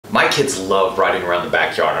my kids love riding around the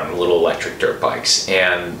backyard on little electric dirt bikes,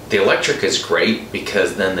 and the electric is great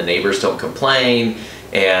because then the neighbors don't complain,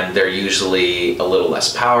 and they're usually a little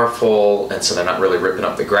less powerful, and so they're not really ripping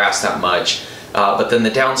up the grass that much. But then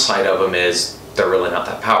the downside of them is they're really not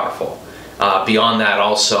that powerful. Beyond that,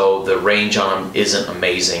 also, the range on them isn't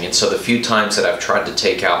amazing, and so the few times that I've tried to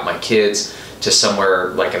take out my kids to somewhere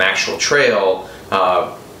like an actual trail,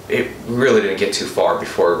 it really didn't get too far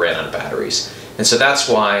before it ran out of batteries. And so that's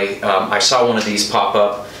why I saw one of these pop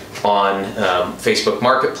up on Facebook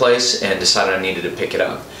Marketplace and decided I needed to pick it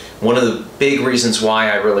up. One of the big reasons why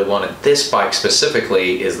I really wanted this bike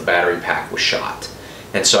specifically is the battery pack was shot.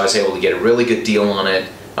 And so I was able to get a really good deal on it,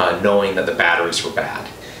 knowing that the batteries were bad.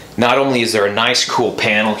 Not only is there a nice cool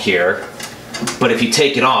panel here, but if you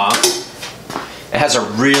take it off, it has a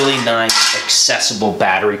really nice accessible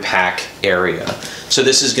battery pack area. So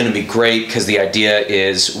this is going to be great because the idea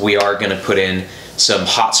is we are going to put in some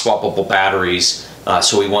hot swappable batteries,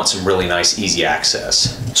 so we want some really nice easy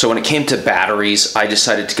access. So when it came to batteries, I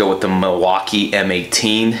decided to go with the Milwaukee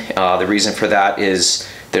M18. The reason for that is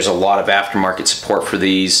there's a lot of aftermarket support for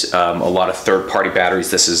these, a lot of third-party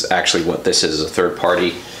batteries. This is actually what this is, a third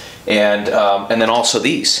party. And then also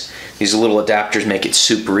these little adapters make it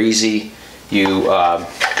super easy. You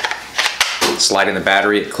slide in the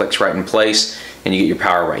battery, it clicks right in place, and you get your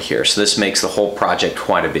power right here. So this makes the whole project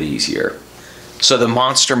quite a bit easier. So the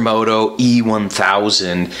Monster Moto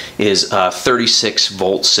E1000 is a 36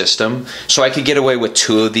 volt system. So I could get away with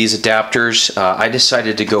 2 of these adapters. I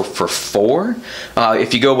decided to go for 4.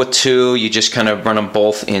 If you go with 2, you just kind of run them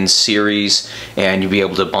both in series and you'll be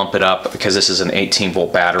able to bump it up, because this is an 18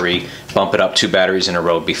 volt battery, bump it up 2 batteries in a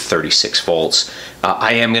row, would be 36 volts.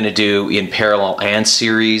 I am going to do in parallel and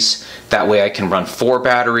series. That way I can run 4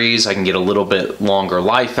 batteries, I can get a little bit longer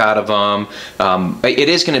life out of them. It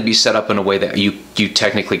is going to be set up in a way that you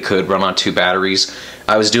technically could run on 2 batteries.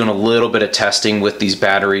 I was doing a little bit of testing with these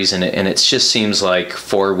batteries, and it just seems like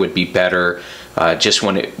 4 would be better. Just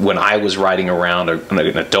when I was riding around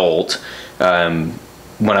an adult,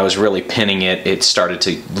 when I was really pinning it, it started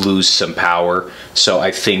to lose some power. So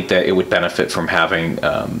I think that it would benefit from having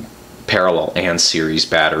parallel and series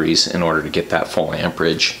batteries in order to get that full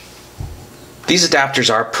amperage. These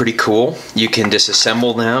adapters are pretty cool. You can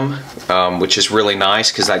disassemble them, which is really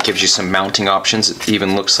nice because that gives you some mounting options. It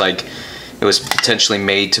even looks like it was potentially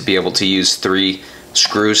made to be able to use 3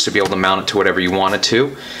 screws to be able to mount it to whatever you wanted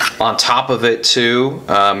to. On top of it too,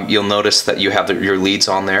 you'll notice that you have your leads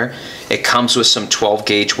on there. It comes with some 12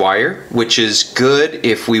 gauge wire, which is good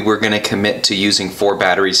if we were going to commit to using 4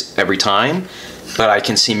 batteries every time. But I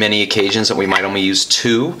can see many occasions that we might only use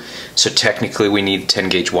 2, so technically we need 10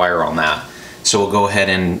 gauge wire on that. So we'll go ahead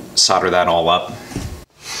and solder that all up.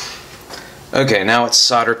 Okay, now it's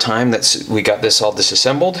solder time. We got this all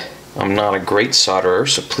disassembled. I'm not a great solderer,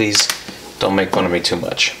 so please don't make fun of me too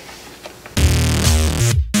much.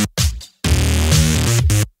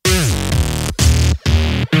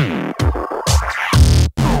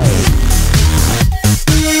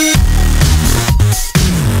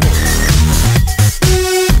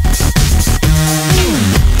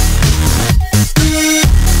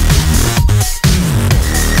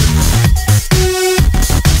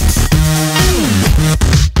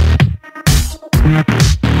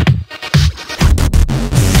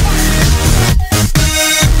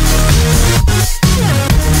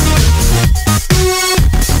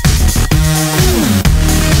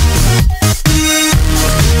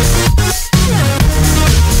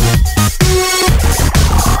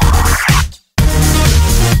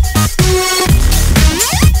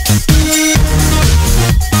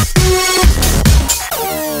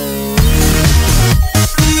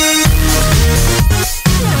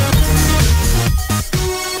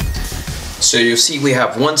 So you'll see we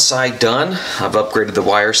have one side done. I've upgraded the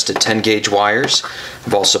wires to 10 gauge wires.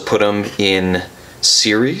 I've also put them in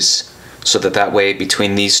series so that way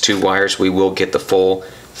between these 2 wires we will get the full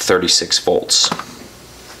 36 volts.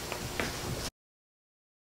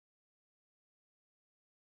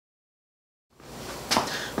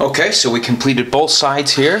 Okay, so we completed both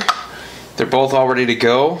sides here. They're both all ready to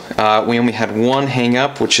go. We only had one hang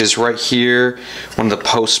up, which is right here. One of the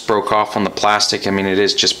posts broke off on the plastic. I mean, it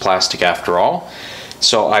is just plastic after all.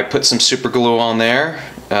 So I put some super glue on there.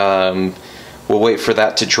 We'll wait for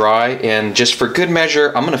that to dry, and just for good measure,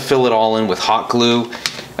 I'm going to fill it all in with hot glue.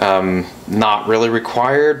 Not really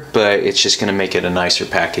required, but it's just going to make it a nicer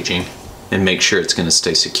packaging and make sure it's going to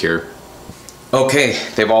stay secure. Okay,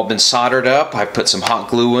 they've all been soldered up. I put some hot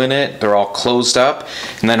glue in it. They're all closed up.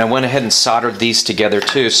 And then I went ahead and soldered these together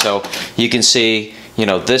too. So you can see, you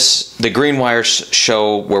know, the green wires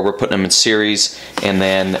show where we're putting them in series, and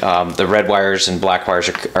then the red wires and black wires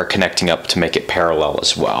are connecting up to make it parallel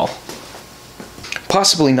as well.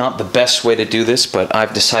 Possibly not the best way to do this, but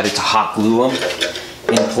I've decided to hot glue them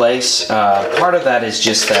in place. Part of that is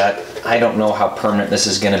just that I don't know how permanent this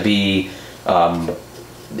is going to be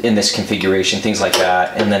in this configuration, things like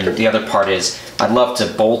that. And then the other part is I'd love to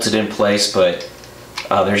bolt it in place, but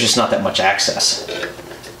there's just not that much access.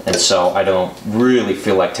 And so I don't really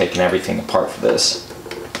feel like taking everything apart for this.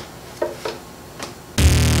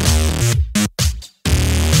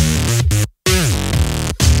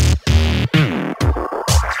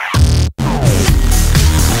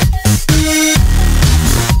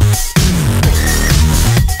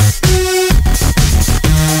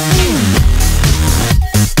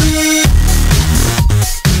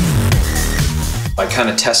 I kind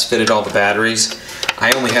of test fitted all the batteries.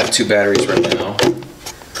 I only have 2 batteries right now.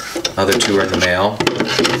 Other 2 are in the mail,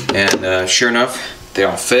 and sure enough, they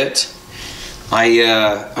all fit.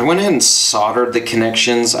 I went ahead and soldered the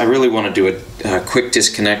connections. I really want to do a quick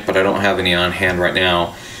disconnect, but I don't have any on hand right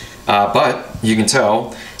now. But you can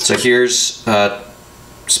tell. So here's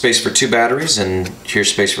space for 2 batteries, and here's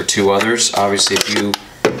space for 2 others. Obviously, if you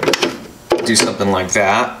do something like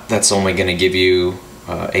that, that's only going to give you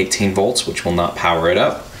 18 volts, which will not power it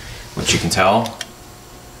up, which you can tell.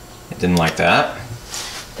 It didn't like that.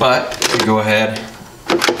 But you go ahead,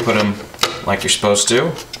 put them like you're supposed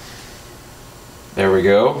to. There we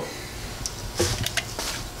go.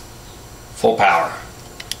 Full power.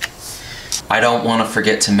 I don't want to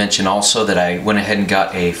forget to mention also that I went ahead and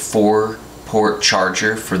got a 4-port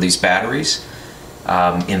charger for these batteries.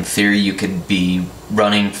 In theory, you could be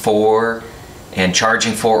running 4 and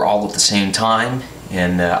charging 4 all at the same time.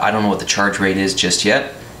 And I don't know what the charge rate is just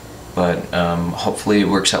yet, but hopefully it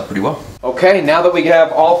works out pretty well. Okay, now that we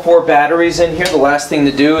have all 4 batteries in here, the last thing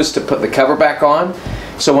to do is to put the cover back on.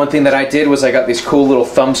 So one thing that I did was I got these cool little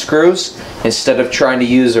thumb screws instead of trying to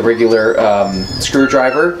use a regular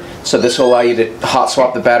screwdriver. So this will allow you to hot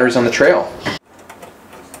swap the batteries on the trail.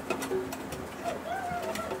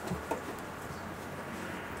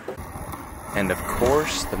 And of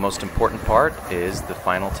course, the most important part is the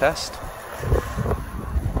final test.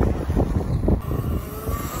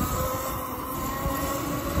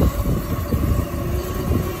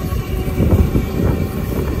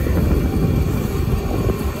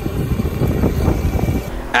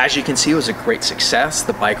 As you can see, it was a great success.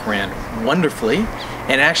 The bike ran wonderfully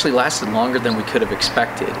and actually lasted longer than we could have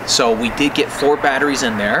expected. So we did get 4 batteries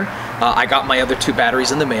in there. I got my other 2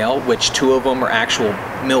 batteries in the mail, which 2 of them are actual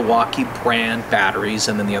Milwaukee brand batteries,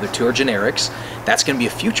 and then the other 2 are generics. That's going to be a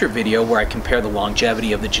future video where I compare the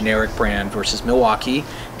longevity of the generic brand versus Milwaukee,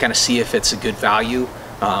 kind of see if it's a good value,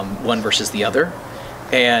 one versus the other.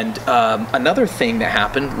 And another thing that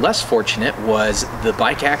happened, less fortunate, was the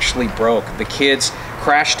bike actually broke. The kids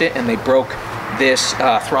crashed it and they broke this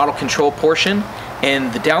throttle control portion.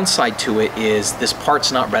 And the downside to it is this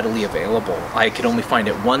part's not readily available. I could only find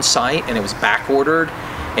it one site and it was back ordered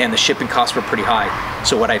and the shipping costs were pretty high.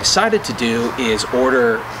 So what I decided to do is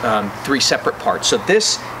order 3 separate parts. So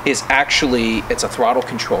this is actually, it's a throttle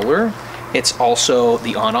controller. It's also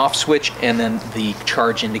the on-off switch and then the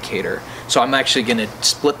charge indicator. So I'm actually gonna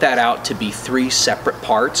split that out to be 3 separate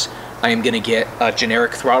parts. I am gonna get a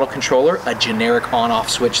generic throttle controller, a generic on-off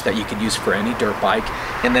switch that you could use for any dirt bike,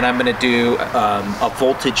 and then I'm gonna do a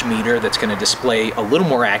voltage meter that's gonna display a little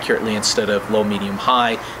more accurately instead of low, medium,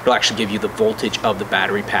 high. It'll actually give you the voltage of the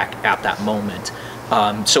battery pack at that moment.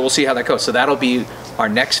 So we'll see how that goes. So that'll be our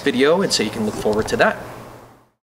next video, and so you can look forward to that.